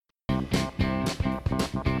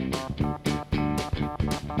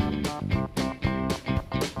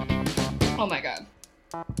Oh my god.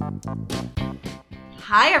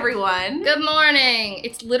 Hi, everyone. Good morning.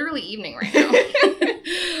 It's literally evening right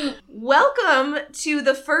now. Welcome to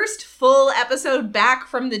the first full episode back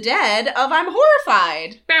from the dead of I'm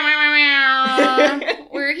Horrified.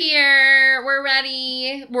 We're here. We're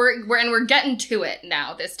ready. We're getting to it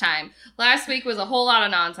now this time. Last week was a whole lot of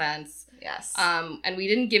nonsense. Yes. And we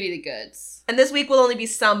didn't give you the goods. And this week will only be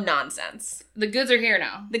some nonsense. The goods are here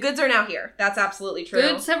now. The goods are now here. That's absolutely true.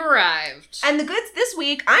 Goods have arrived. And the goods this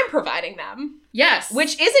week, I'm providing them. Yes.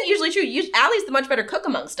 Which isn't usually true. Allie's the much better cook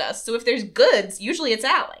amongst us. So if there's goods, usually it's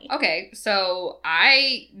Allie. Okay, so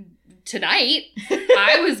tonight,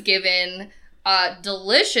 I was given a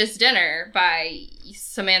delicious dinner by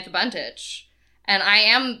Samantha Buntich. And I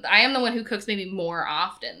am the one who cooks maybe more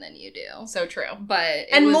often than you do. So true. But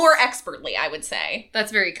more expertly, I would say.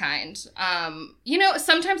 That's very kind.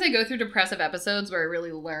 Sometimes I go through depressive episodes where I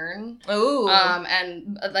really learn. Ooh.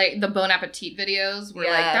 And like the Bon Appetit videos were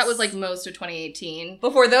that was like most of 2018.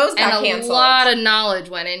 Before those got canceled. And a lot of knowledge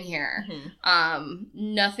went in here. Mm-hmm.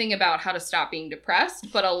 Nothing about how to stop being depressed,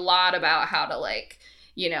 but a lot about how to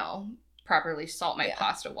properly salt my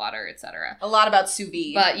pasta water, etc. A lot about sous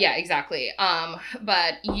vide. But yeah, exactly.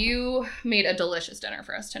 But you made a delicious dinner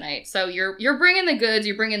for us tonight. So you're bringing the goods.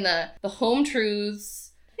 You're bringing the home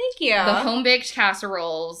truths. Thank you. The home baked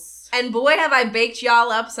casseroles. And boy, have I baked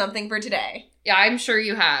y'all up something for today. Yeah, I'm sure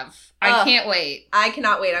you have. I can't wait. I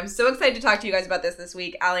cannot wait. I'm so excited to talk to you guys about this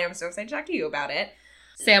week. Allie, I'm so excited to talk to you about it.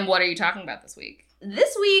 Sam, what are you talking about this week?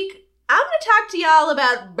 This week, I'm going to talk to y'all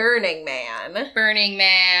about Burning Man. Burning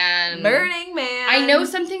Man. Burning Man. I know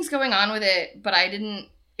something's going on with it, but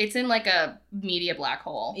it's in like a media black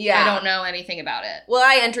hole. Yeah. I don't know anything about it. Well,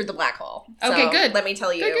 I entered the black hole. Okay, good. Let me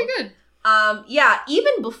tell you. Good.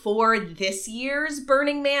 Even before this year's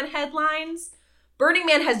Burning Man headlines, Burning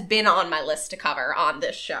Man has been on my list to cover on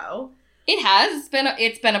this show. It has.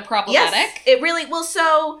 It's been a problematic. Yes, it really,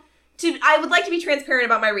 I would like to be transparent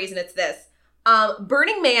about my reason. It's this.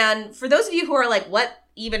 Burning Man, for those of you who are like, what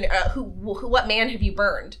even, what man have you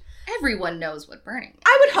burned? Everyone knows what Burning Man is.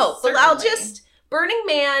 I would hope. Certainly. Burning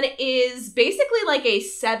Man is basically like a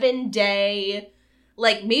 7-day,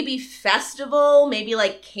 like maybe festival, maybe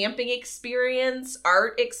like camping experience,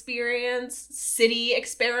 art experience, city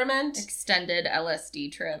experiment. Extended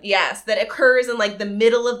LSD trip. Yes, that occurs in like the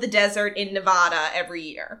middle of the desert in Nevada every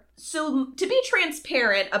year. So to be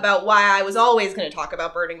transparent about why I was always going to talk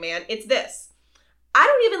about Burning Man, it's this. I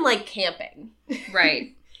don't even like camping.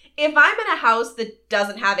 Right. If I'm in a house that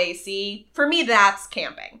doesn't have AC, for me, that's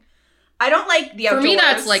camping. I don't like the outdoors. For me,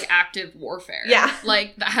 that's like active warfare. Yeah.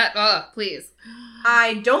 Like that. Please.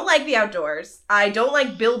 I don't like the outdoors. I don't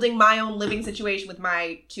like building my own living situation with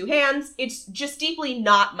my two hands. It's just deeply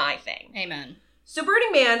not my thing. Amen. So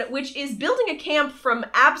Burning Man, which is building a camp from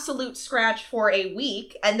absolute scratch for a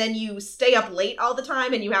week, and then you stay up late all the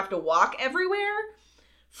time and you have to walk everywhere,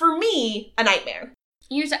 for me, a nightmare.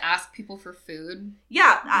 You used to ask people for food.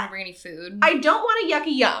 Yeah. I bring any food. I don't want a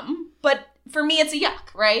yucky yum, but for me it's a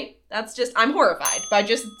yuck, right? That's just, I'm horrified by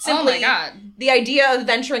just simply, oh my God. The idea of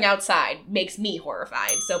venturing outside makes me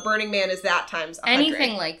horrified. So Burning Man is that times 100.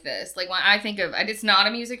 Anything like this. Like when I think of, it's not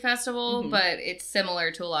a music festival, but it's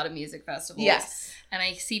similar to a lot of music festivals. Yes. And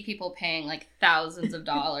I see people paying like thousands of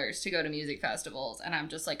dollars to go to music festivals. And I'm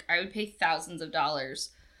just like, I would pay thousands of dollars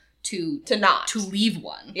to leave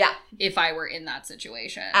one. Yeah. If I were in that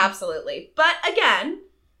situation. Absolutely. But again,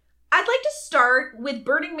 I'd like to start with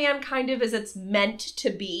Burning Man kind of as it's meant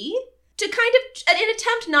to be. To kind of, in an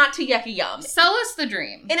attempt not to yucky yum. Sell us the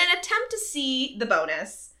dream. In an attempt to see the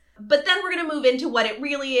bonus. But then we're going to move into what it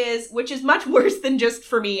really is, which is much worse than just,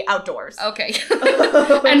 for me, outdoors. Okay.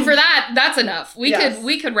 And for that's enough. We Yes.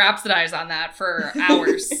 could rhapsodize on that for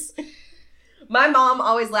hours. My mom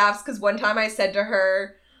always laughs because one time I said to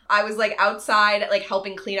her, I was like outside like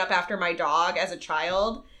helping clean up after my dog as a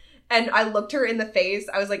child. And I looked her in the face.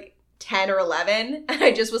 I was like 10 or 11. And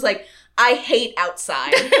I just was like, I hate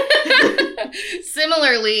outside.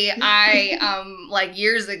 Similarly, I, like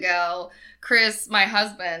years ago, Chris, my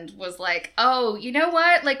husband, was like, oh, you know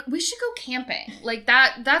what? Like, we should go camping. Like,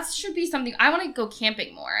 that should be something. I want to go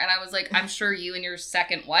camping more. And I was like, I'm sure you and your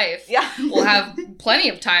second wife will have plenty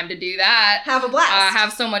of time to do that. Have a blast.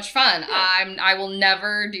 Have so much fun. Yeah. I will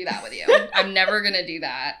never do that with you. I'm never going to do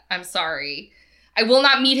that. I'm sorry. I will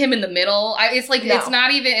not meet him in the middle. It's like, No. It's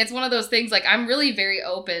not even, it's one of those things, like, I'm really very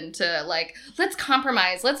open to, like, let's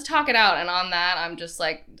compromise, let's talk it out. And on that, I'm just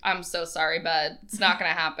like, I'm so sorry, bud. It's not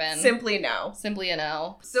going to happen. Simply no. Simply a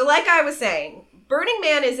no. So like I was saying, Burning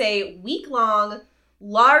Man is a week-long,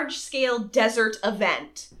 large-scale desert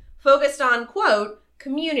event focused on, quote,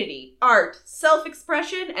 community, art,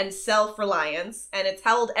 self-expression, and self-reliance, and it's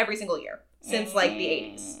held every single year since, like, the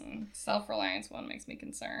 80s. Self-reliance one makes me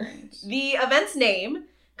concerned. The event's name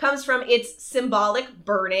comes from its symbolic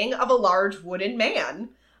burning of a large wooden man.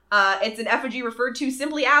 It's an effigy referred to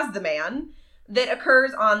simply as the man that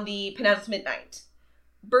occurs on the penultimate night.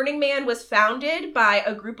 Burning Man was founded by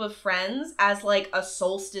a group of friends as, like, a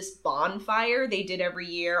solstice bonfire they did every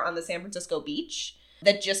year on the San Francisco beach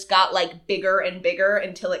that just got, like, bigger and bigger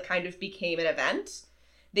until it kind of became an event.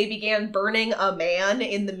 They began burning a man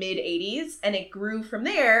in the mid-'80s, and it grew from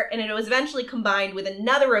there, and it was eventually combined with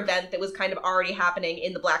another event that was kind of already happening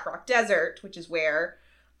in the Black Rock Desert, which is where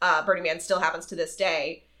Burning Man still happens to this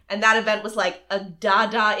day. And that event was like a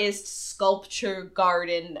Dadaist sculpture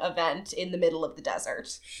garden event in the middle of the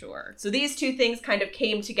desert. Sure. So these two things kind of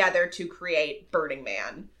came together to create Burning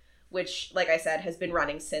Man, which, like I said, has been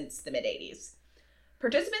running since the mid-'80s.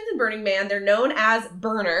 Participants in Burning Man, they're known as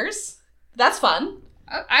burners. That's fun.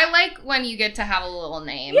 I like when you get to have a little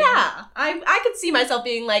name. Yeah. I could see myself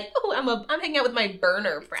being like, oh, I'm hanging out with my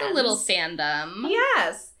burner friends. It's a little fandom.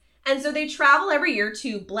 Yes. And so they travel every year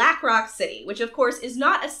to Black Rock City, which of course is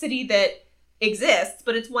not a city that exists,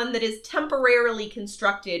 but it's one that is temporarily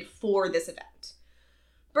constructed for this event.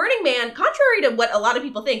 Burning Man, contrary to what a lot of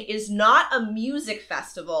people think, is not a music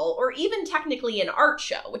festival or even technically an art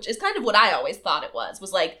show, which is kind of what I always thought it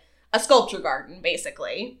was like a sculpture garden,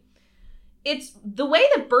 basically. It's the way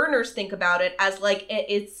that burners think about it as like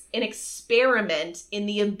it's an experiment in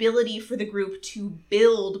the ability for the group to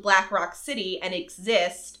build Black Rock City and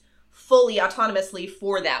exist fully autonomously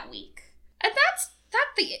for that week. And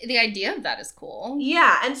the idea of that is cool.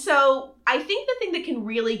 Yeah, and so I think the thing that can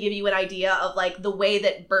really give you an idea of like the way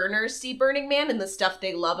that burners see Burning Man and the stuff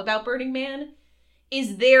they love about Burning Man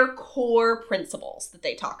is their core principles that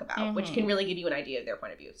they talk about, which can really give you an idea of their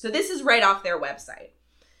point of view. So this is right off their website.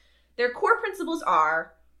 Their core principles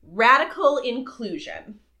are radical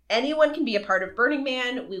inclusion. Anyone can be a part of Burning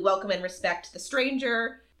Man. We welcome and respect the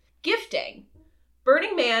stranger. Gifting.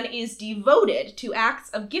 Burning Man is devoted to acts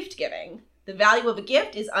of gift giving. The value of a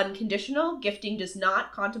gift is unconditional. Gifting does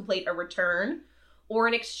not contemplate a return or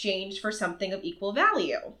an exchange for something of equal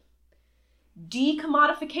value.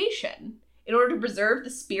 Decommodification. In order to preserve the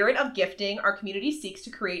spirit of gifting, our community seeks to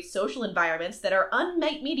create social environments that are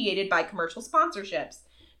unmediated by commercial sponsorships,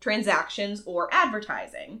 transactions, or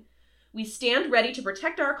advertising. We stand ready to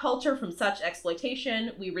protect our culture from such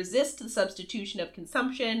exploitation. We resist the substitution of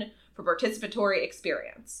consumption for participatory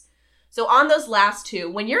experience. So on those last two,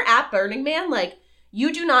 when you're at Burning Man, like,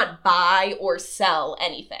 you do not buy or sell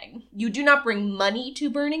anything. You do not bring money to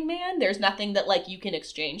Burning Man. There's nothing that, like, you can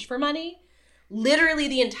exchange for money. Literally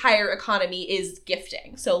the entire economy is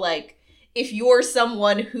gifting. So, like, if you're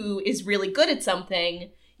someone who is really good at something,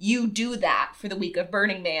 you do that for the week of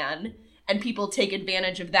Burning Man, and people take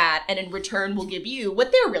advantage of that, and in return will give you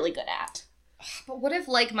what they're really good at. But what if,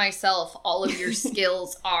 like myself, all of your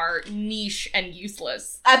skills are niche and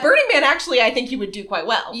useless? At Burning Man, actually, I think you would do quite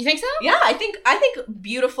well. You think so? Yeah, I think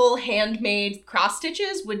beautiful handmade cross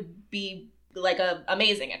stitches would be like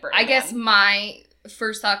amazing at Burning Man. I guess my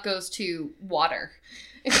first thought goes to water.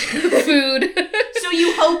 Food. So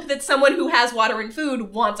you hope that someone who has water and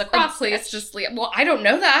food wants a cross stitch. Just well, I don't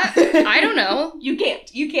know that. I don't know. You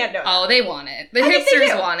can't know. Oh, they want it. The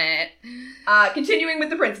hipsters want it. Continuing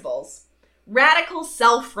with the principles. Radical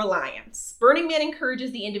self-reliance. Burning Man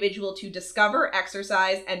encourages the individual to discover,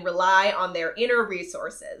 exercise, and rely on their inner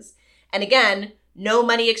resources. And again, no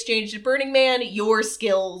money exchanged at Burning Man. Your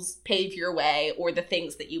skills pave your way, or the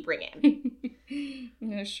things that you bring in.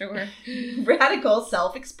 Yeah, sure. Radical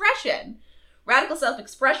self-expression. Radical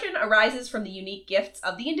self-expression arises from the unique gifts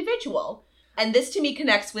of the individual. And this to me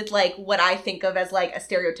connects with like what I think of as like a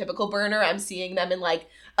stereotypical burner. I'm seeing them in like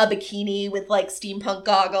a bikini with like steampunk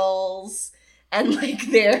goggles and like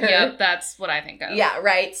their... Yep, that's what I think of. Yeah,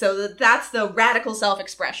 right. So that's the radical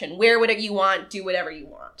self-expression. Wear whatever you want, do whatever you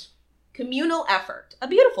want. Communal effort. A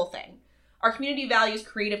beautiful thing. Our community values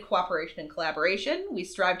creative cooperation and collaboration. We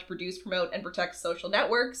strive to produce, promote, and protect social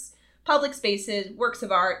networks, public spaces, works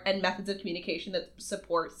of art, and methods of communication that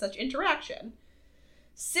support such interaction.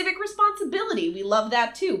 Civic responsibility. We love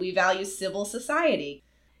that too. We value civil society.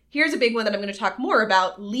 Here's a big one that I'm going to talk more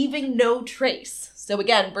about, leaving no trace. So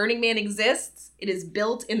again, Burning Man exists. It is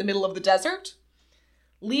built in the middle of the desert.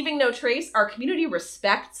 Leaving no trace, our community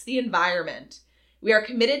respects the environment. We are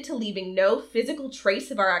committed to leaving no physical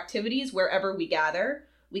trace of our activities wherever we gather.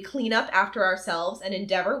 We clean up after ourselves and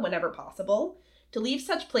endeavor, whenever possible, to leave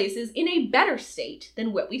such places in a better state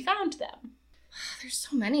than what we found them. There's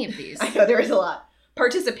so many of these. I know, there is a lot.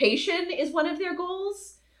 Participation is one of their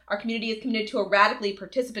goals. Our community is committed to a radically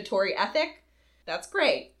participatory ethic. That's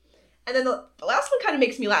great. And then the last one kind of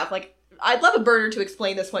makes me laugh. Like, I'd love a burner to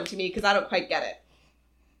explain this one to me because I don't quite get it.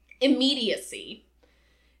 Immediacy.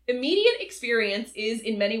 Immediate experience is,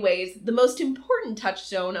 in many ways, the most important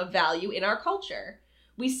touchstone of value in our culture.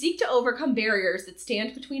 We seek to overcome barriers that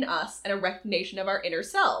stand between us and a recognition of our inner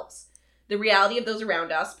selves, the reality of those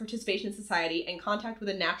around us, participation in society, and contact with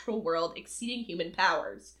a natural world exceeding human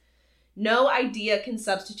powers. No idea can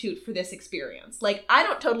substitute for this experience. Like, I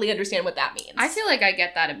don't totally understand what that means. I feel like I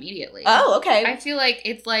get that immediately. Oh, okay. I feel like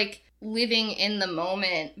it's like living in the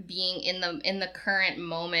moment, being in the current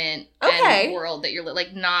moment and world that you're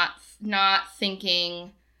like not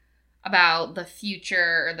thinking about the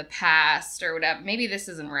future or the past or whatever. Maybe this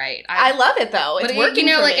isn't right. I love it though. It's working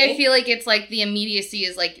for like me. I feel like it's like the immediacy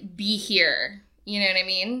is like be here. You know what I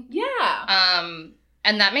mean? Yeah.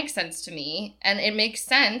 And that makes sense to me. And it makes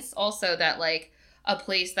sense also that like a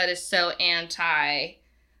place that is so anti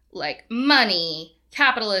like money,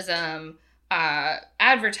 capitalism,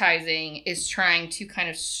 advertising is trying to kind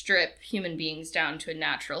of strip human beings down to a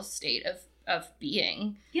natural state of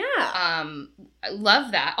being. Yeah. I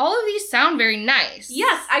love that. All of these sound very nice.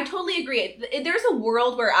 Yes, I totally agree. There's a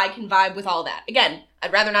world where I can vibe with all that. Again,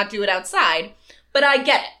 I'd rather not do it outside, but I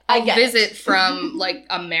get it. I'll visit from like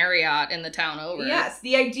a Marriott in the town over. Yes,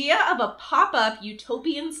 the idea of a pop-up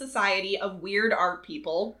utopian society of weird art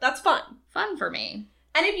people, that's fun. Fun for me.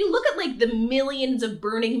 And if you look at like the millions of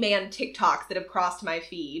Burning Man TikToks that have crossed my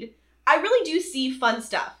feed, I really do see fun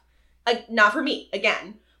stuff. Not for me,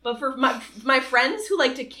 again. But for my friends who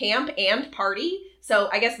like to camp and party, so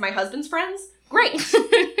I guess my husband's friends, great.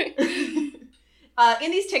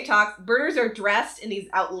 In these TikToks, birders are dressed in these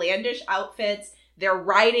outlandish outfits. They're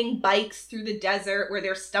riding bikes through the desert where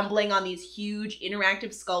they're stumbling on these huge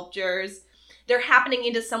interactive sculptures. They're happening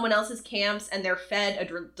into someone else's camps and they're fed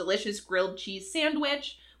a delicious grilled cheese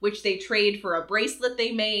sandwich, which they trade for a bracelet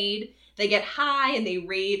they made. They get high and they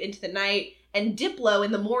rave into the night. And Diplo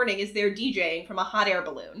in the morning is there DJing from a hot air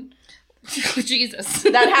balloon. Jesus.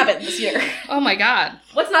 That happened this year. Oh my God.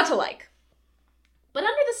 What's not to like? But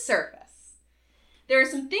under the surface, there are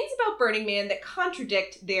some things about Burning Man that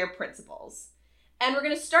contradict their principles. And we're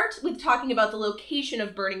going to start with talking about the location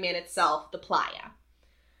of Burning Man itself, the playa.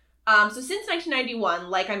 So since 1991,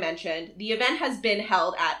 like I mentioned, the event has been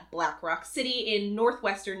held at Black Rock City in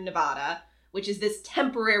northwestern Nevada, which is this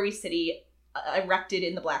temporary city erected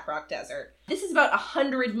in the Black Rock Desert. This is about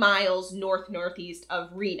 100 miles northeast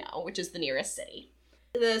of Reno, which is the nearest city.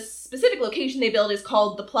 The specific location they built is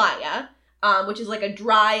called the Playa, which is like a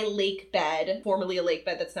dry lake bed, formerly a lake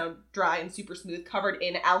bed that's now dry and super smooth, covered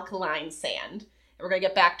in alkaline sand. And we're going to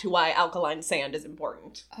get back to why alkaline sand is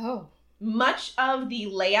important. Oh. Much of the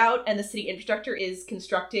layout and the city infrastructure is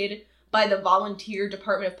constructed by the volunteer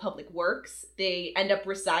Department of Public Works. They end up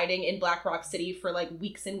residing in Black Rock City for like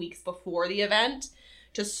weeks and weeks before the event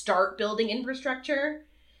to start building infrastructure.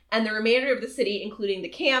 And the remainder of the city, including the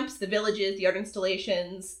camps, the villages, the art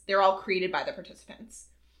installations, they're all created by the participants.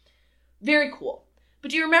 Very cool.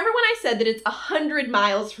 But do you remember when I said that it's 100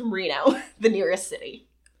 miles from Reno, the nearest city?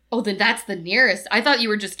 Oh, then that's the nearest. I thought you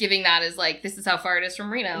were just giving that as like, this is how far it is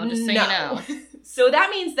from Reno, just so you know. So that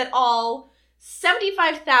means that all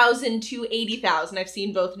 75,000 to 80,000, I've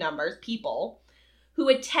seen both numbers, people who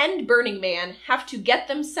attend Burning Man have to get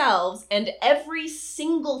themselves and every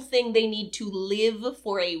single thing they need to live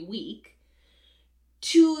for a week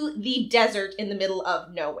to the desert in the middle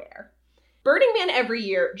of nowhere. Burning Man every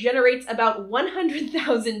year generates about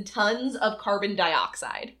 100,000 tons of carbon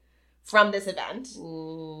dioxide from this event.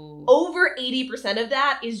 Ooh. Over 80% of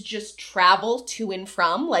that is just travel to and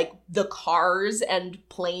from, like the cars and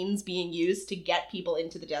planes being used to get people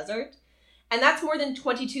into the desert. And that's more than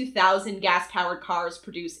 22,000 gas-powered cars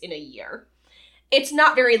produce in a year. It's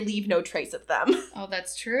not very leave no trace of them. Oh,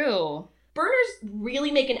 that's true. Burners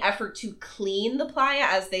really make an effort to clean the playa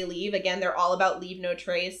as they leave. Again, they're all about leave no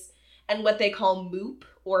trace and what they call MOOP,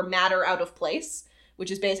 or matter out of place,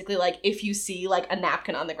 which is basically like if you see like a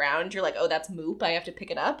napkin on the ground, you're like, oh, that's MOOP, I have to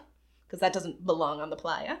pick it up because that doesn't belong on the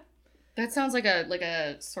playa. That sounds like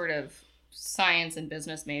a sort of science and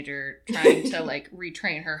business major trying to like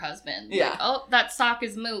retrain her husband. Yeah. Like, oh, that sock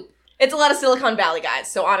is MOOP. It's a lot of Silicon Valley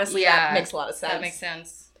guys, so honestly, that makes a lot of sense. That makes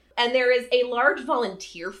sense. And there is a large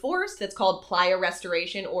volunteer force that's called Playa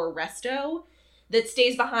Restoration, or Resto, that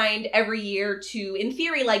stays behind every year to, in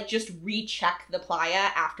theory, like just recheck the playa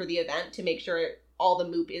after the event to make sure all the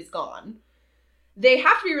MOOP is gone. They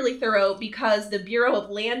have to be really thorough because the Bureau of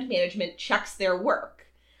Land Management checks their work.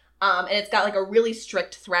 And it's got like a really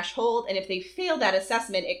strict threshold. And if they fail that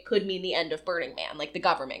assessment, it could mean the end of Burning Man. Like the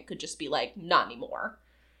government could just be like, not anymore.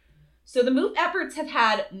 So the move efforts have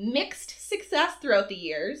had mixed success throughout the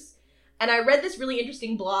years. And I read this really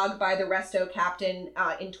interesting blog by the Resto Captain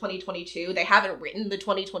in 2022. They haven't written the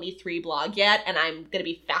 2023 blog yet, and I'm going to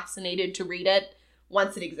be fascinated to read it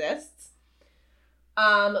once it exists.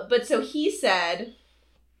 But so he said,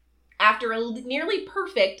 after a nearly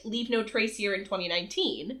perfect Leave No Trace year in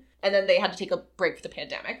 2019, and then they had to take a break for the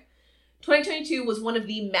pandemic, 2022 was one of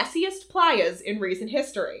the messiest playas in recent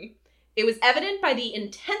history. It was evident by the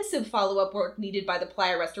intensive follow-up work needed by the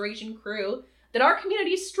playa restoration crew that our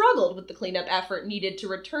community struggled with the cleanup effort needed to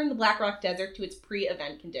return the Black Rock Desert to its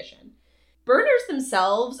pre-event condition. Burners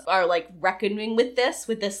themselves are, reckoning with this,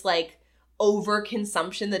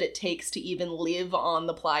 overconsumption that it takes to even live on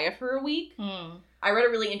the playa for a week. I read a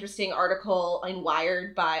really interesting article in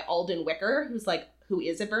Wired by Alden Wicker, who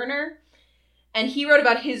is a burner. And he wrote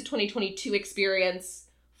about his 2022 experience.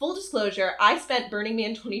 Full disclosure, I spent Burning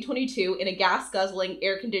Man 2022 in a gas-guzzling,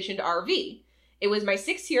 air-conditioned RV. It was my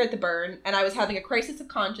 6th year at the burn, and I was having a crisis of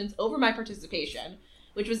conscience over my participation,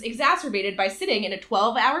 which was exacerbated by sitting in a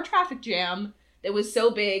 12-hour traffic jam that was so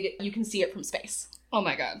big you can see it from space. Oh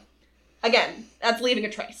my god. Again, that's leaving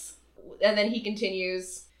a trace. And then he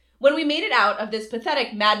continues, when we made it out of this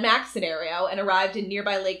pathetic Mad Max scenario and arrived in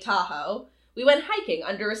nearby Lake Tahoe, we went hiking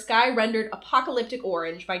under a sky rendered apocalyptic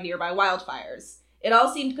orange by nearby wildfires. It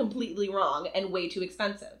all seemed completely wrong and way too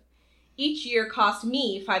expensive. Each year cost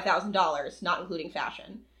me $5,000, not including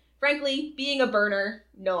fashion. Frankly, being a burner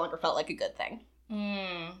no longer felt like a good thing.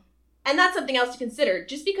 And that's something else to consider.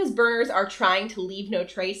 Just because burners are trying to leave no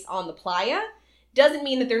trace on the playa doesn't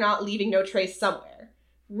mean that they're not leaving no trace somewhere.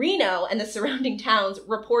 Reno and the surrounding towns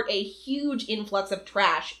report a huge influx of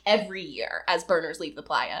trash every year as burners leave the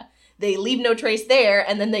playa. They leave no trace there,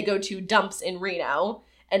 and then they go to dumps in Reno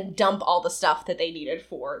and dump all the stuff that they needed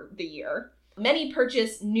for the year. Many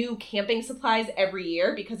purchase new camping supplies every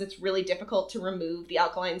year because it's really difficult to remove the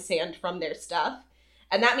alkaline sand from their stuff.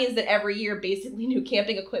 And that means that every year, basically, new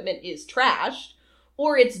camping equipment is trashed,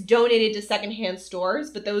 or it's donated to secondhand stores,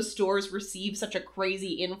 but those stores receive such a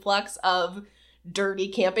crazy influx of dirty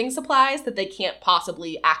camping supplies that they can't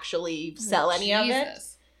possibly actually sell any of it.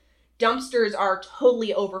 Dumpsters are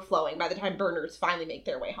totally overflowing by the time burners finally make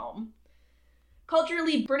their way home.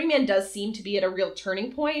 Culturally, Burning Man does seem to be at a real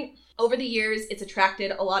turning point. Over the years, it's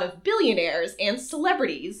attracted a lot of billionaires and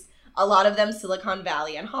celebrities, a lot of them Silicon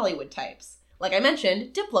Valley and Hollywood types. Like I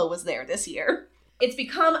mentioned, Diplo was there this year. It's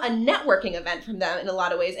become a networking event from them in a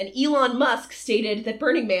lot of ways, and Elon Musk stated that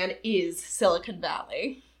Burning Man is Silicon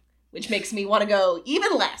Valley, which makes me want to go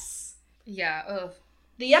even less. Yeah, ugh.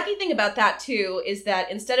 The yucky thing about that, too, is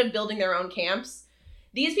that instead of building their own camps,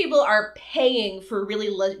 these people are paying for really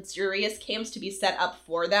luxurious camps to be set up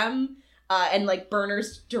for them. And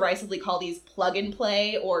burners derisively call these plug and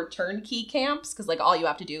play or turnkey camps because all you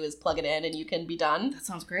have to do is plug it in and you can be done. That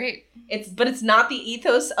sounds great. But it's not the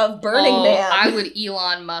ethos of Burning Man. I would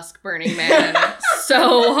Elon Musk Burning Man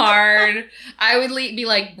so hard. I would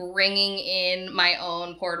be bringing in my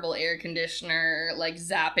own portable air conditioner,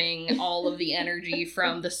 zapping all of the energy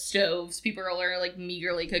from the stoves people are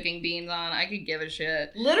meagerly cooking beans on. I could give a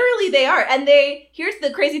shit. Literally they are. And here's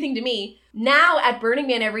the crazy thing to me. Now, at Burning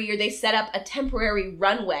Man every year, they set up a temporary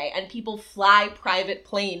runway, and people fly private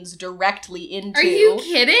planes directly into Are you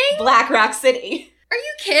kidding? Black Rock City. Are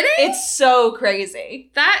you kidding? It's so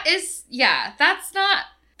crazy. That is not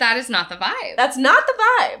the vibe. That's not the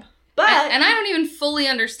vibe. But and I don't even fully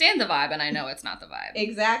understand the vibe, and I know it's not the vibe.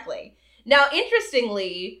 Exactly. Now,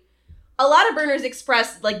 interestingly, a lot of burners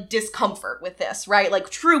express, discomfort with this, right?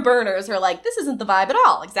 True burners are this isn't the vibe at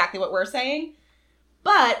all. Exactly what we're saying.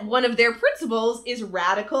 But one of their principles is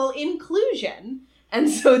radical inclusion. And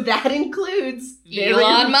so that includes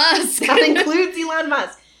Elon Musk. That includes Elon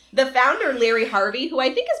Musk. The founder, Larry Harvey, who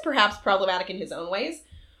I think is perhaps problematic in his own ways,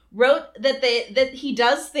 wrote that he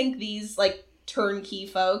does think these turnkey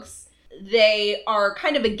folks, they are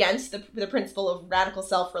kind of against the principle of radical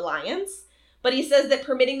self-reliance. But he says that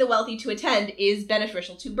permitting the wealthy to attend is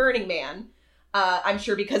beneficial to Burning Man. I'm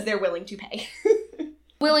sure because they're willing to pay.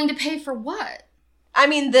 Willing to pay for what? I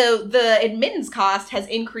mean, the admittance cost has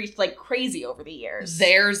increased like crazy over the years.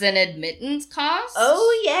 There's an admittance cost?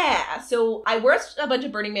 Oh, yeah. So I watched a bunch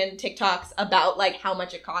of Burning Man TikToks about, like, how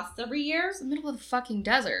much it costs every year. It's the middle of the fucking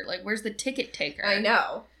desert. Like, where's the ticket taker? I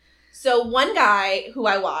know. So one guy who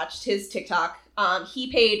I watched, his TikTok, he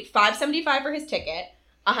paid $575 for his ticket,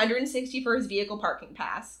 $160 for his vehicle parking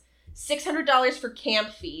pass, $600 for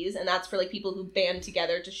camp fees, and that's for, like, people who band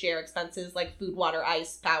together to share expenses like food, water,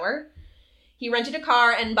 ice, power. He rented a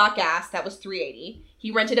car and bought gas. That was $380.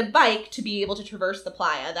 He rented a bike to be able to traverse the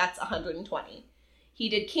playa. That's $120. He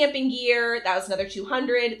did camping gear. That was another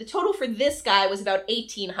 $200. The total for this guy was about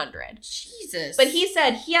 $1,800. Jesus. But he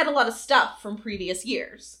said he had a lot of stuff from previous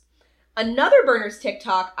years. Another burner's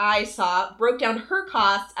TikTok I saw broke down her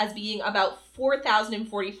costs as being about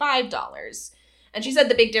 $4,045. And she said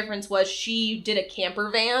the big difference was she did a camper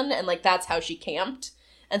van and like that's how she camped.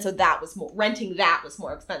 And so that was more, renting that was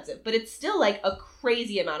more expensive. But it's still like a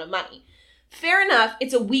crazy amount of money. Fair enough,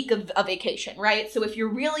 it's a week of a vacation, right? So if you're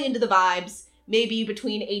really into the vibes, maybe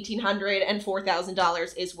between $1,800 and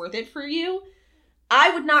 $4,000 is worth it for you.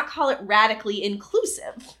 I would not call it radically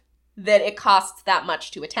inclusive that it costs that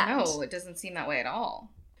much to attend. No, it doesn't seem that way at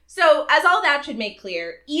all. So, as all that should make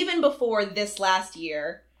clear, even before this last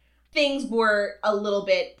year, things were a little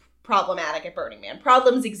bit problematic at Burning Man.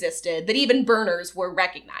 Problems existed that even burners were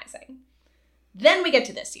recognizing. Then we get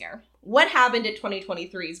to this year. What happened at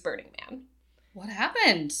 2023's Burning Man? What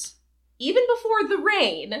happened? Even before the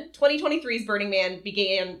rain, 2023's Burning Man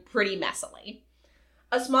began pretty messily.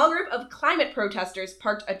 A small group of climate protesters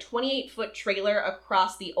parked a 28-foot trailer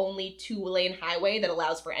across the only 2-lane highway that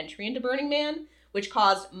allows for entry into Burning Man, which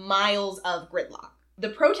caused miles of gridlock. The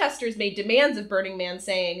protesters made demands of Burning Man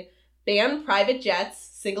saying, ban private jets,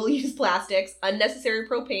 single-use plastics, unnecessary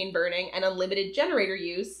propane burning, and unlimited generator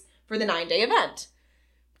use for the 9-day event.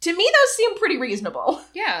 To me, those seem pretty reasonable.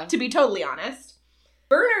 Yeah. To be totally honest.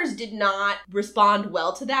 Burners did not respond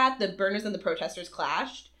well to that. The burners and the protesters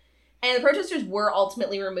clashed. And the protesters were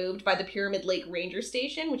ultimately removed by the Pyramid Lake Ranger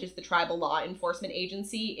Station, which is the tribal law enforcement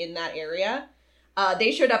agency in that area.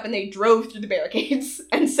 They showed up and they drove through the barricades.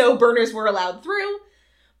 And so burners were allowed through.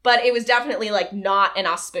 But it was definitely like not an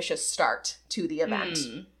auspicious start to the event.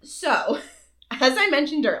 So, as I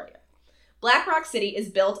mentioned earlier, Black Rock City is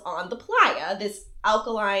built on the playa, this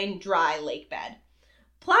alkaline, dry lake bed.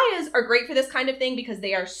 Playas are great for this kind of thing because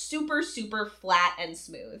they are super, super flat and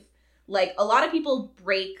smooth. Like, a lot of people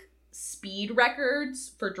break speed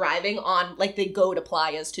records for driving on, like, they go to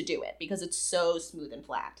playas to do it because it's so smooth and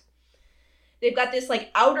flat. They've got this,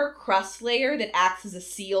 like, outer crust layer that acts as a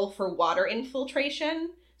seal for water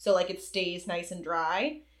infiltration, so, like, it stays nice and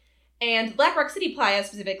dry. And Black Rock City Playa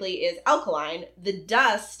specifically is alkaline. The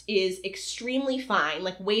dust is extremely fine,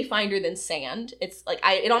 like way finer than sand. It's like,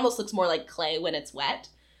 it almost looks more like clay when it's wet.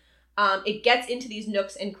 It gets into these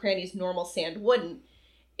nooks and crannies normal sand wouldn't.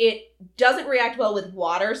 It doesn't react well with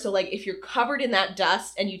water, so like if you're covered in that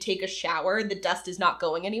dust and you take a shower, the dust is not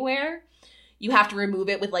going anywhere. You have to remove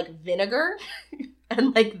it with like vinegar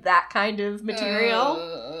and like that kind of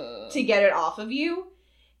material to get it off of you.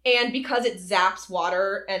 And because it zaps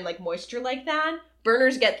water and, like, moisture like that,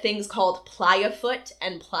 burners get things called playa foot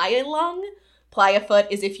and playa lung. Playa foot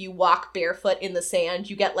is if you walk barefoot in the sand,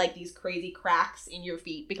 you get, like, these crazy cracks in your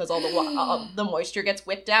feet because all the moisture gets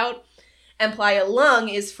whipped out. And playa lung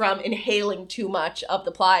is from inhaling too much of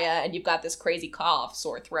the playa, and you've got this crazy cough,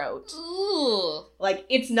 sore throat. Ooh. Like,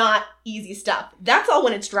 it's not easy stuff. That's all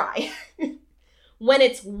when it's dry. When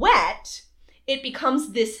it's wet, it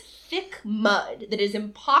becomes this thick mud that is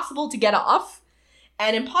impossible to get off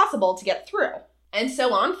and impossible to get through. And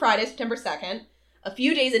so on Friday, September 2nd, a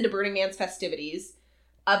few days into Burning Man's festivities,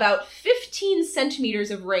 about 15 centimeters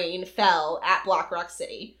of rain fell at Black Rock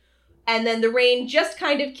City. And then the rain just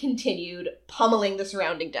kind of continued, pummeling the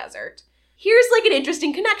surrounding desert. Here's like an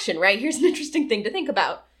interesting connection, right? Here's an interesting thing to think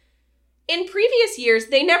about. In previous years,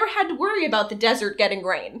 they never had to worry about the desert getting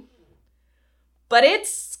rain. But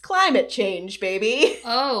it's climate change, baby.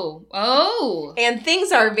 Oh. And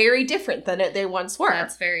things are very different than they once were.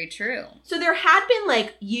 That's very true. So there had been,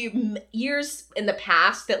 like, years in the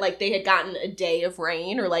past that, like, they had gotten a day of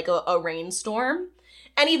rain or, like, a rainstorm.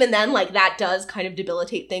 And even then, like, that does kind of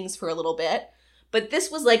debilitate things for a little bit. But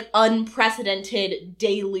this was, like, unprecedented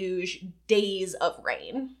deluge days of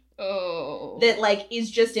rain. Oh. That, like,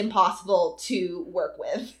 is just impossible to work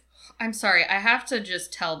with. I'm sorry. I have to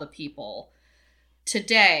just tell the people.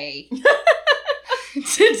 Today,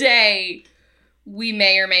 we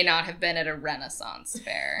may or may not have been at a Renaissance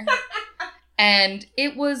fair. And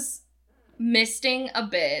it was misting a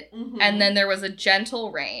bit, and then there was a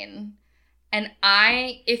gentle rain. And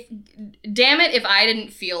damn it if I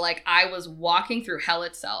didn't feel like I was walking through hell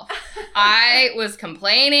itself. I was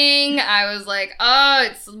complaining. I was like, oh,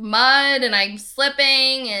 it's mud, and I'm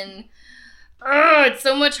slipping, and oh, it's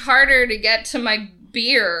so much harder to get to my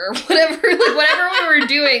beer or whatever we were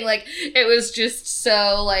doing. Like, it was just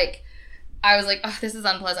so, like, I was like, oh, this is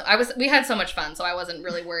unpleasant. We had so much fun, so I wasn't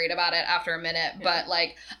really worried about it after a minute. Yeah. But,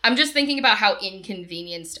 like, I'm just thinking about how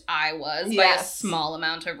inconvenienced I was by a small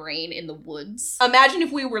amount of rain in the woods. Imagine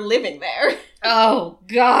if we were living there. Oh,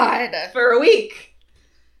 God. For a week.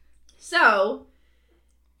 So,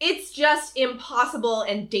 It's just impossible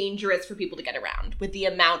and dangerous for people to get around with the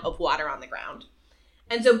amount of water on the ground.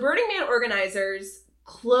 And so Burning Man organizers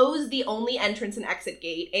closed the only entrance and exit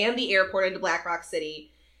gate and the airport into Black Rock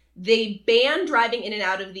City. They banned driving in and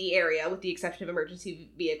out of the area with the exception of emergency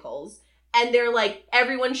vehicles. And they're like,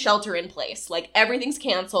 everyone shelter in place. Like, everything's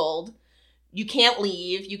canceled. You can't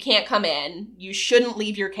leave. You can't come in. You shouldn't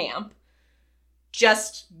leave your camp.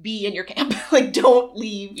 Just be in your camp. Like, don't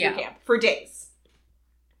leave your camp for days.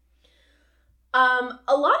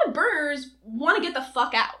 A lot of burners want to get the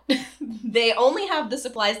fuck out. They only have the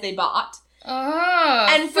supplies they bought.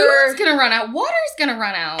 And food's gonna run out. Water's gonna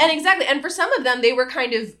run out. And exactly. And for some of them, they were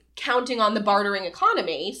kind of counting on the bartering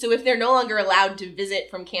economy. So if they're no longer allowed to visit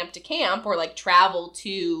from camp to camp or, like, travel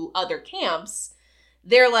to other camps,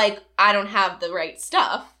 they're like, I don't have the right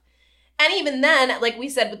stuff. And even then, like we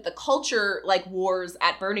said, with the culture, like, wars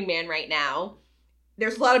at Burning Man right now,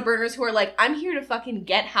 there's a lot of burners who are like, I'm here to fucking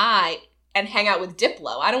get high and hang out with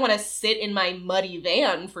Diplo. I don't want to sit in my muddy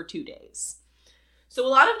van for 2 days. So a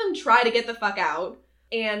lot of them try to get the fuck out.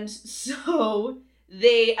 And so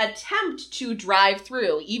they attempt to drive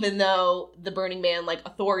through, even though the Burning Man, like,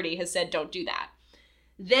 authority has said don't do that.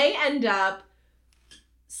 They end up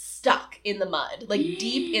stuck in the mud, like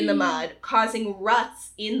deep in the mud, causing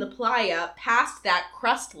ruts in the playa past that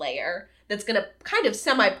crust layer that's going to kind of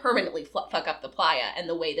semi-permanently fuck up the playa and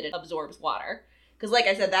the way that it absorbs water. Because, like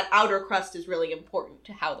I said, that outer crust is really important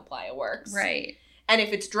to how the playa works. Right. And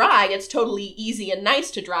if it's dry, it's totally easy and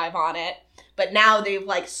nice to drive on it. But now they've,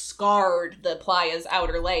 like, scarred the playa's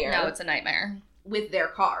outer layer. No, it's a nightmare. With their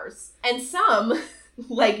cars. And some,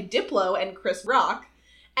 like Diplo and Chris Rock,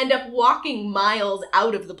 end up walking miles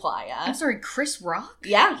out of the playa. I'm sorry, Chris Rock?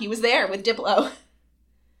 Yeah, he was there with Diplo.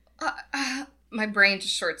 My brain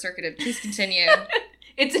just short-circuited. Please continue.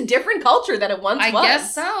 It's a different culture than it once was. I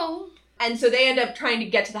guess so. And so they end up trying to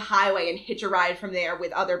get to the highway and hitch a ride from there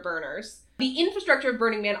with other burners. The infrastructure of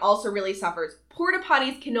Burning Man also really suffers. Porta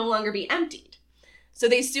potties can no longer be emptied. So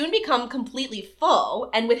they soon become completely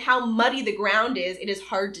full, and with how muddy the ground is, it is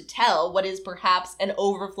hard to tell what is perhaps an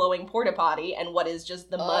overflowing porta potty and what is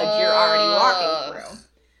just the mud you're already walking through.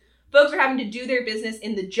 Folks are having to do their business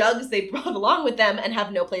in the jugs they brought along with them and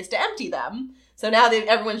have no place to empty them. So now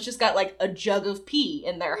everyone's just got, like, a jug of pee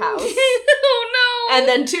in their house. Oh, no! And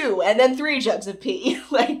then 2, and then 3 jugs of pee.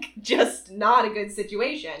 Like, just not a good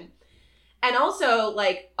situation. And also,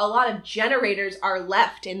 like, a lot of generators are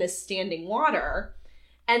left in this standing water.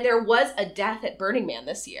 And there was a death at Burning Man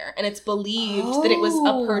this year. And it's believed that it was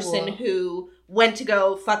a person who went to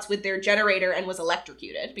go futz with their generator and was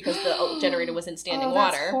electrocuted because the generator was in standing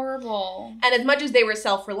water. That's horrible. And as much as they were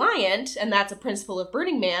self-reliant, and that's a principle of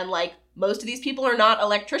Burning Man, like, most of these people are not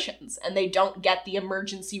electricians, and they don't get the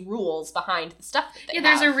emergency rules behind the stuff that they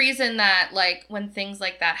have. There's a reason that, like, when things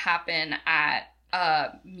like that happen at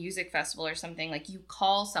a music festival or something, like, you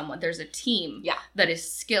call someone, there's a team that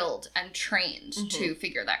is skilled and trained to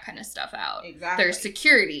figure that kind of stuff out. Exactly. There's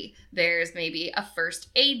security. There's maybe a first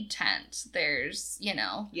aid tent. There's,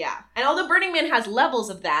 Yeah. And although Burning Man has levels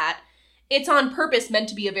of that, it's on purpose meant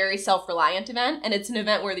to be a very self-reliant event, and it's an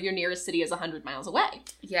event where your nearest city is 100 miles away.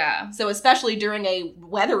 Yeah. So especially during a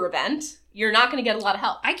weather event, you're not going to get a lot of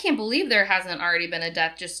help. I can't believe there hasn't already been a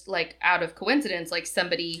death just, like, out of coincidence. Like,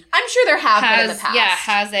 somebody... I'm sure there have been in the past. Yeah,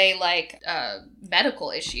 has a, like,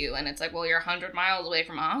 medical issue, and it's like, well, you're 100 miles away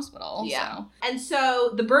from a hospital. Yeah. So. And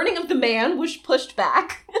so the burning of the man was pushed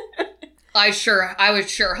back. I would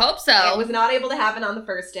sure hope so. It was not able to happen on the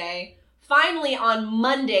first day. Finally, on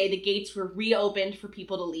Monday, the gates were reopened for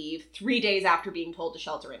people to leave 3 days after being told to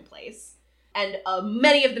shelter in place. And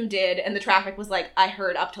many of them did, and the traffic was, like, I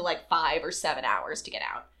heard up to, like, 5 or 7 hours to get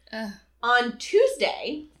out. On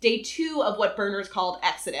Tuesday, day 2 of what burners called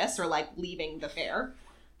Exodus, or, like, leaving the fair,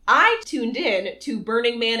 I tuned in to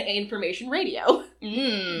Burning Man Information Radio.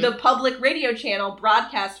 The public radio channel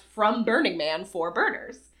broadcast from Burning Man for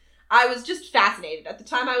burners. I was just fascinated. At the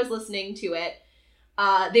time I was listening to it,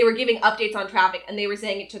 they were giving updates on traffic, and they were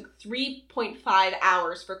saying it took 3.5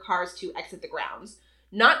 hours for cars to exit the grounds.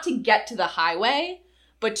 Not to get to the highway,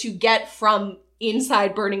 but to get from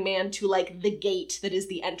inside Burning Man to, like, the gate that is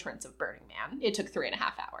the entrance of Burning Man. It took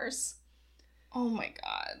 3.5 hours. Oh my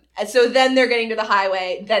God. And so then they're getting to the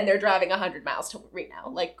highway, then they're driving 100 miles to Reno,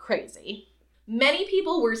 like crazy. Many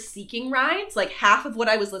people were seeking rides. Like, half of what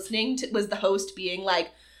I was listening to was the host being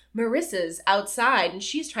like, Marissa's outside and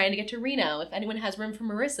she's trying to get to Reno. If anyone has room for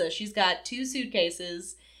Marissa, she's got 2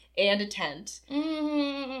 suitcases and a tent.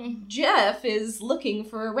 Jeff is looking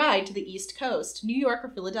for a ride to the East Coast. New York or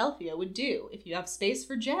Philadelphia would do. If you have space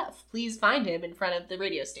for Jeff, please find him in front of the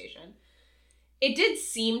radio station. It did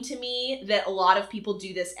seem to me that a lot of people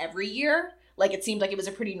do this every year. Like, it seemed like it was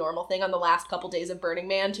a pretty normal thing on the last couple days of Burning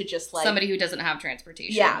Man to just, like... Somebody who doesn't have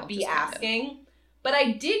transportation. Yeah, be asking. But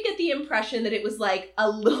I did get the impression that it was, like, a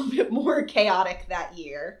little bit more chaotic that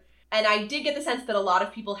year. And I did get the sense that a lot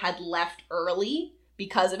of people had left early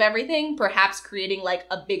because of everything, perhaps creating, like,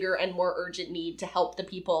 a bigger and more urgent need to help the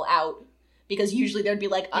people out. Because usually there'd be,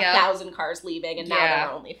 like, 1,000 cars leaving, and now there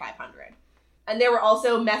are only 500. And there were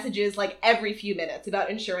also messages, like, every few minutes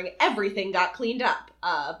about ensuring everything got cleaned up.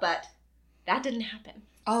 But that didn't happen.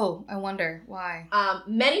 Oh, I wonder why.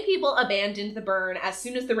 Many people abandoned the burn as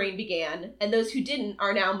soon as the rain began, and those who didn't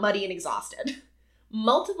are now muddy and exhausted.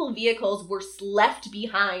 Multiple vehicles were left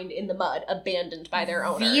behind in the mud, abandoned by their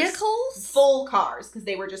owners. Vehicles? Full cars, because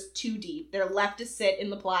they were just too deep. They're left to sit in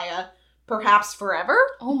the playa, perhaps forever.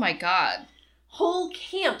 Oh my god. Whole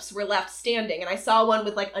camps were left standing, and I saw one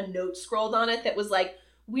with, like, a note scrolled on it that was like,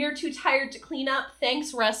 "We're too tired to clean up,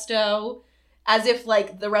 thanks, Resto." As if,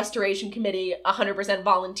 like, the restoration committee, 100%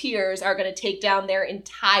 volunteers, are going to take down their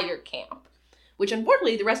entire camp. Which,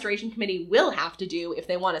 unfortunately, the restoration committee will have to do if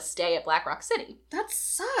they want to stay at Black Rock City. That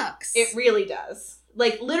sucks. It really does.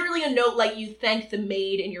 Like, literally a note like you thank the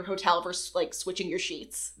maid in your hotel for, like, switching your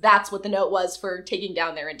sheets. That's what the note was for taking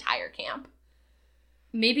down their entire camp.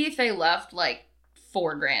 Maybe if they left, like,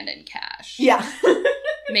 $4,000 in cash. Yeah.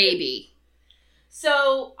 Maybe.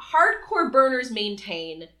 So, hardcore burners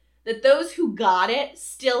maintain that those who got it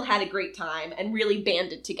still had a great time and really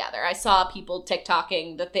banded together. I saw people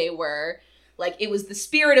TikToking that they were, like, it was the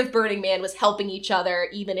spirit of Burning Man was helping each other,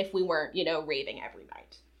 even if we weren't, you know, raving every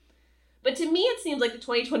night. But to me, it seems like the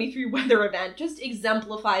 2023 weather event just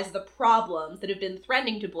exemplifies the problems that have been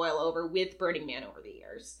threatening to boil over with Burning Man over the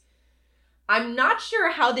years. I'm not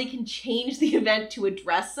sure how they can change the event to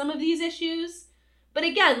address some of these issues. But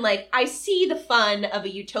again, like, I see the fun of a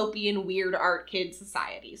utopian weird art kid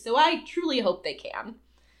society, so I truly hope they can.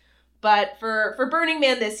 But for Burning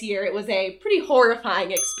Man this year, it was a pretty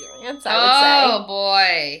horrifying experience, I would say. Oh,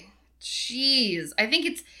 boy. Jeez. I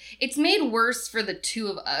think it's made worse for the two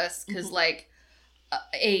of us, because, like,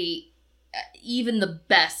 even the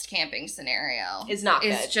best camping scenario is not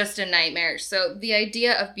good. It's just a nightmare. So the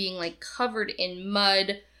idea of being, like, covered in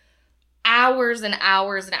mud, hours and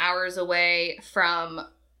hours and hours away from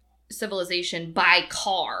civilization by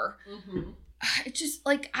car. Mm-hmm. It just,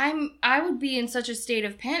 like, I would be in such a state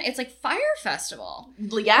of panic. It's like Fire Festival.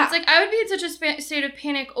 Yeah. It's like I would be in such a state of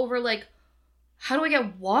panic over, like, how do I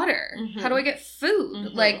get water? Mm-hmm. How do I get food?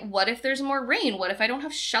 Mm-hmm. Like, what if there's more rain? What if I don't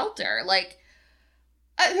have shelter? Like,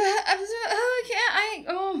 I can't.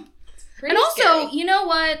 And also, scary. You know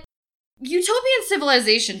what? Utopian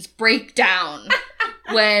civilizations break down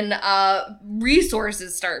when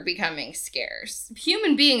resources start becoming scarce.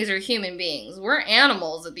 Human beings are human beings. We're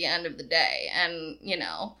animals at the end of the day. And, you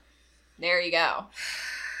know. There you go.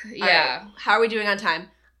 Yeah. Right. How are we doing on time?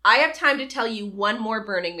 I have time to tell you one more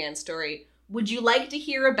Burning Man story. Would you like to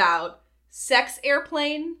hear about Sex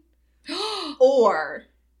Airplane or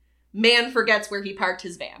Man Forgets Where He Parked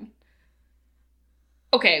His Van?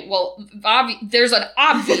 Okay, well, there's an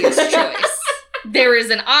obvious choice. There is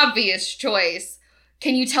an obvious choice.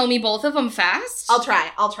 Can you tell me both of them fast? I'll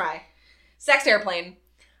try. Sex Airplane.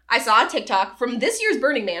 I saw a TikTok from this year's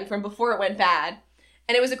Burning Man from before it went bad.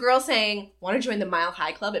 And it was a girl saying, want to join the Mile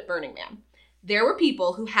High Club at Burning Man. There were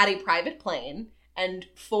people who had a private plane and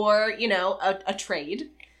for, you know, a trade,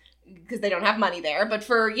 because they don't have money there, but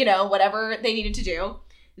for, you know, whatever they needed to do,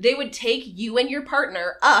 they would take you and your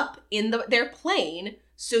partner up in their plane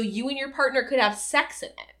so you and your partner could have sex in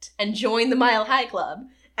it and join the Mile High Club.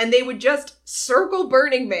 And they would just circle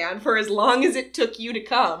Burning Man for as long as it took you to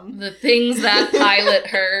come. The things that pilot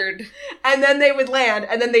heard. And then they would land,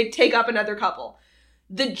 and then they'd take up another couple.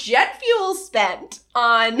 The jet fuel spent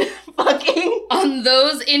on fucking... on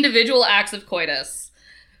those individual acts of coitus.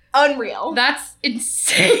 Unreal. That's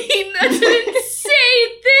insane. That's an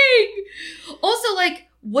insane thing. Also, like,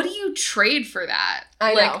 what do you trade for that?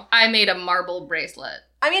 I like, know. I made a marble bracelet.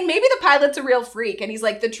 I mean, maybe the pilot's a real freak, and he's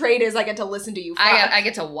like, the trade is I get to listen to you fuck. I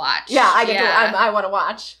get to watch. Yeah, I want to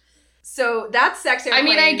watch. So that's Sex Airplane. I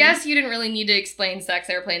mean, I guess you didn't really need to explain Sex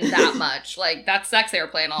Airplane that much. Like, that's Sex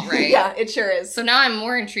Airplane, all right. Yeah, it sure is. So now I'm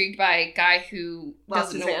more intrigued by a guy who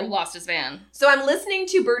lost his van. So I'm listening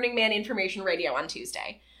to Burning Man Information Radio on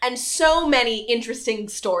Tuesday, and so many interesting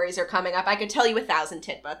stories are coming up. I could tell you 1,000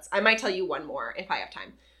 tidbits. I might tell you one more if I have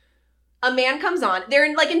time. A man comes on.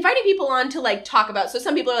 They're, like, inviting people on to, like, talk about. So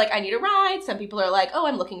some people are like, I need a ride. Some people are like, oh,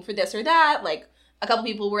 I'm looking for this or that. Like, a couple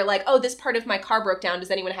people were like, oh, this part of my car broke down.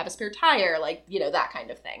 Does anyone have a spare tire? Like, you know, that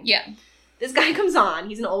kind of thing. Yeah. this guy comes on.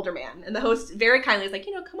 He's an older man. And the host very kindly is like,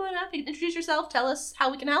 come on up, introduce yourself, tell us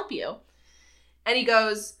how we can help you. And he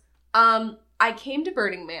goes, I came to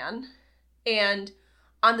Burning Man, and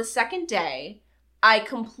on the second day, I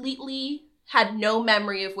completely had no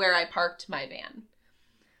memory of where I parked my van.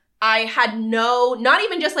 I had not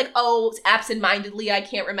even just like, absentmindedly, I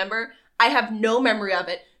can't remember. I have no memory of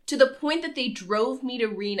it, to the point that they drove me to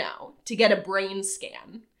Reno to get a brain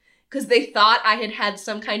scan because they thought I had had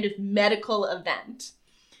some kind of medical event.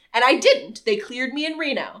 And I didn't. They cleared me in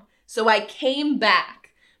Reno. So I came back.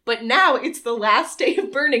 But now it's the last day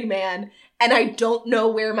of Burning Man, and I don't know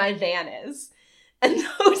where my van is. And the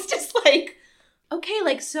host is like, okay,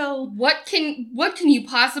 like, so... What can you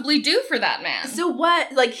possibly do for that man? So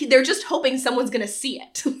what? Like, they're just hoping someone's gonna see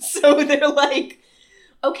it. So they're like,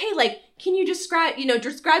 okay, like, can you describe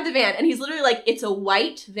the van? And he's literally like, it's a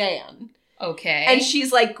white van. Okay. And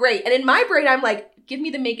she's like, great. And in my brain, I'm like, give me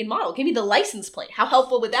the make and model. Give me the license plate. How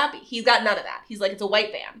helpful would that be? He's got none of that. He's like, it's a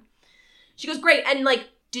white van. She goes, great. And like,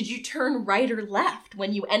 did you turn right or left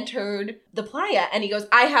when you entered the playa? And he goes,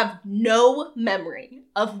 I have no memory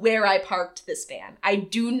of where I parked this van. I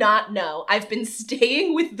do not know. I've been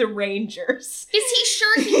staying with the Rangers. Is he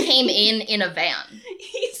sure he came in a van?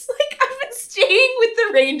 He's like, I've been staying with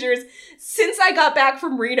the Rangers since I got back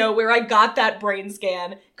from Reno, where I got that brain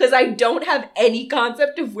scan, because I don't have any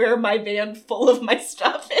concept of where my van full of my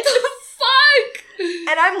stuff is. Fuck!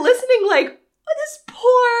 And I'm listening like, this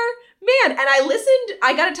poor man. And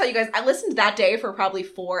I gotta tell you guys, I listened that day for probably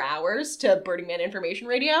 4 hours to Burning Man Information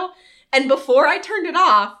Radio. And before I turned it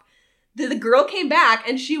off, the girl came back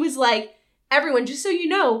and she was like, everyone, just so you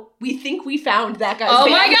know, we think we found that guy's van. Oh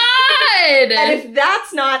my God! And if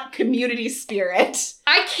that's not community spirit.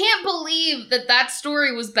 I can't believe that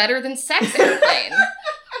story was better than Sex Airplane.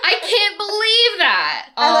 I can't believe that.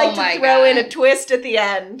 I like to throw in a twist at the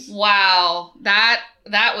end. Wow. That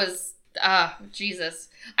was, Jesus.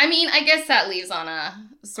 I mean, I guess that leaves on a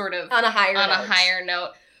sort of... On a higher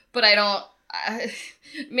note. But I don't...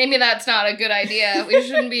 maybe that's not a good idea. We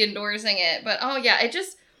shouldn't be endorsing it. But,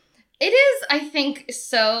 it is, I think,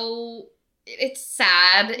 so... It's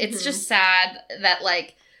sad. It's just sad that,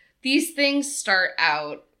 like, these things start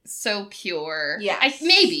out so pure. Yeah.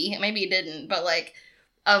 Maybe it didn't, but, like...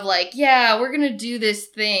 Of like, yeah, we're gonna do this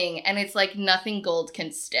thing, and it's like nothing gold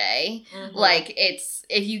can stay. Mm-hmm. Like, it's,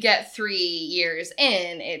 if you get 3 years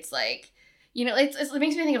in, it's like, it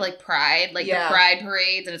makes me think of like Pride, like the Pride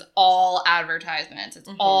parades, and it's all advertisements. It's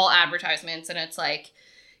all advertisements, and it's like,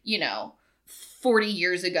 40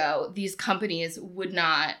 years ago, these companies would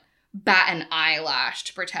not bat an eyelash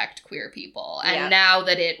to protect queer people, and now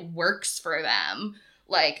that it works for them,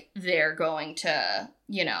 like, they're going to,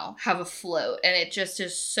 have a float. And it just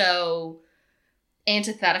is so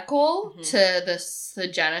antithetical to the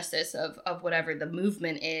genesis of whatever the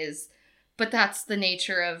movement is. But that's the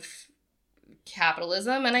nature of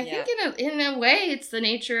capitalism. And I think in a way, it's the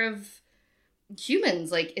nature of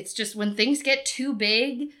humans. Like, it's just when things get too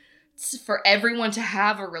big, it's for everyone to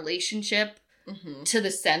have a relationship to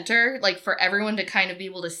the center. Like, for everyone to kind of be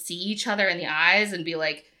able to see each other in the eyes and be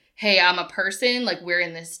like, hey, I'm a person, like, we're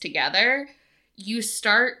in this together, you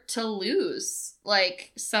start to lose,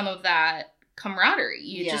 like, some of that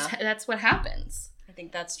camaraderie. That's what happens. I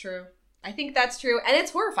think that's true. And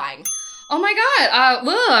it's horrifying. Oh my God.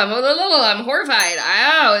 I'm horrified.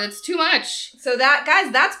 It's too much. So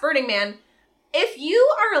that's Burning Man. If you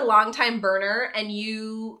are a longtime burner and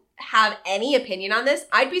you have any opinion on this,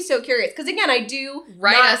 I'd be so curious. Because again, I do...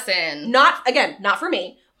 Write us in. Not for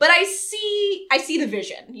me. But I see the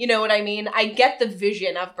vision. You know what I mean? I get the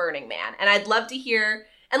vision of Burning Man. And I'd love to hear,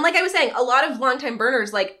 and like I was saying, a lot of longtime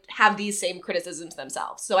burners, like, have these same criticisms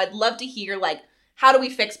themselves. So I'd love to hear, like, how do we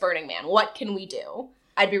fix Burning Man? What can we do?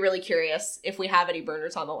 I'd be really curious if we have any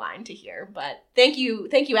burners on the line to hear. But thank you,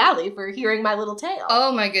 Allie, for hearing my little tale.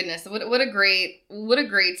 Oh my goodness. What a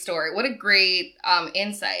great story. What a great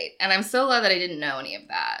insight. And I'm so glad that I didn't know any of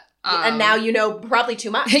that. And now you know probably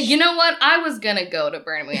too much. You know what? I was going to go to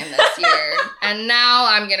Burning Man this year, and now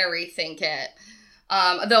I'm going to rethink it.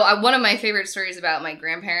 Though one of my favorite stories about my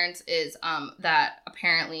grandparents is that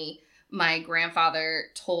apparently my grandfather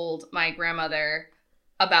told my grandmother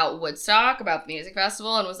about Woodstock, about the music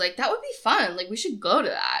festival, and was like, that would be fun. Like, we should go to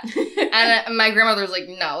that. And my grandmother was like,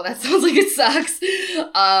 no, that sounds like it sucks.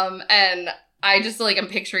 And I just, like, I'm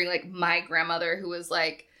picturing, like, my grandmother who was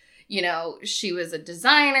like, you know, she was a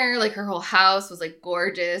designer. Like, her whole house was, like,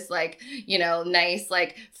 gorgeous. Like, you know, nice,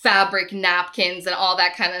 like, fabric napkins and all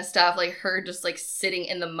that kind of stuff. Like, her just, like, sitting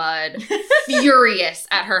in the mud, furious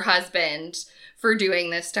at her husband for doing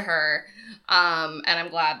this to her. And I'm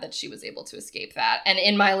glad that she was able to escape that. And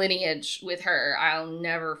in my lineage with her, I'll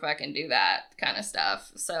never fucking do that kind of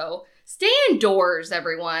stuff. So stay indoors,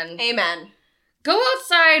 everyone. Amen. Go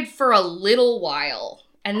outside for a little while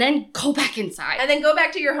and then go back inside. And then go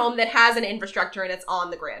back to your home that has an infrastructure and it's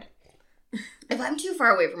on the grid. If I'm too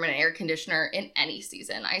far away from an air conditioner in any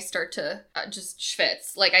season, I start to just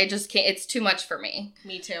schwitz. Like, I just can't. It's too much for me.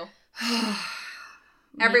 Me too. Me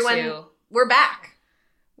Everyone, too. we're back.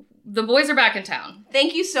 The boys are back in town.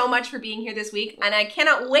 Thank you so much for being here this week. And I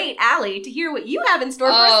cannot wait, Allie, to hear what you have in store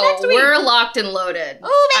for us next week. We're locked and loaded.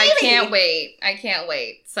 Oh, baby. I can't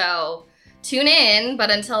wait. So tune in.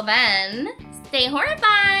 But until then, stay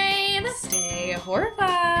horrified. Stay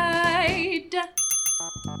horrified.